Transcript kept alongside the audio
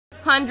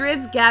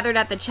Hundreds gathered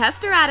at the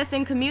Chester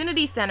Addison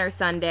Community Center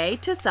Sunday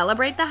to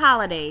celebrate the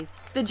holidays.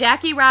 The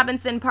Jackie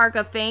Robinson Park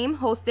of Fame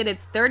hosted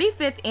its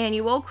 35th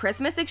annual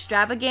Christmas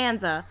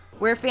Extravaganza,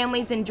 where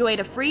families enjoyed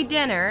a free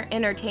dinner,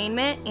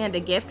 entertainment, and a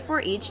gift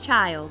for each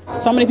child.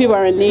 So many people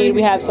are in need.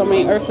 We have so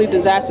many earthly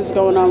disasters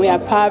going on. We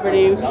have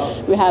poverty,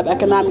 we have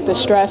economic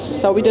distress.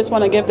 So we just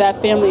want to give that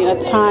family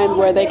a time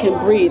where they can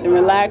breathe and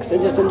relax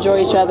and just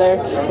enjoy each other,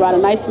 provide a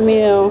nice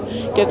meal,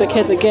 give the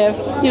kids a gift,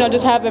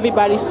 just have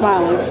everybody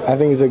smiling. I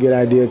think it's a good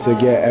idea to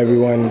get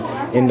everyone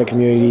in the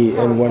community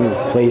in one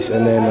place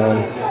and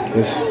then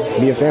just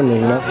be a family,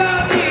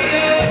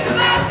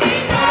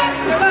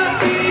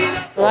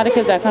 A lot of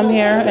kids that come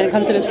here and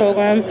come to this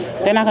program,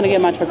 they're not going to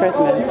get much for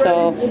Christmas.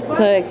 So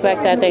to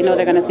expect that they know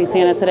they're going to see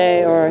Santa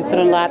today or sit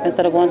on the lap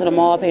instead of going to the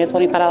mall paying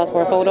 $25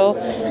 for a photo,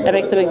 that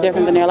makes a big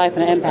difference in their life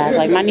and the impact.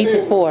 Like my niece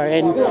is 4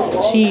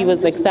 and she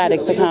was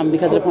ecstatic to come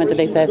because of the point that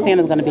they said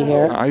Santa's going to be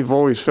here. I've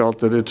always felt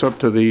that it's up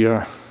to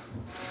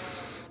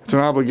it's an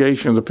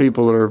obligation of the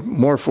people that are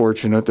more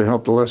fortunate to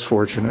help the less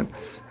fortunate.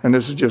 And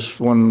this is just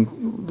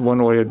one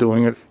way of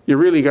doing it. You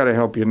really got to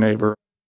help your neighbor.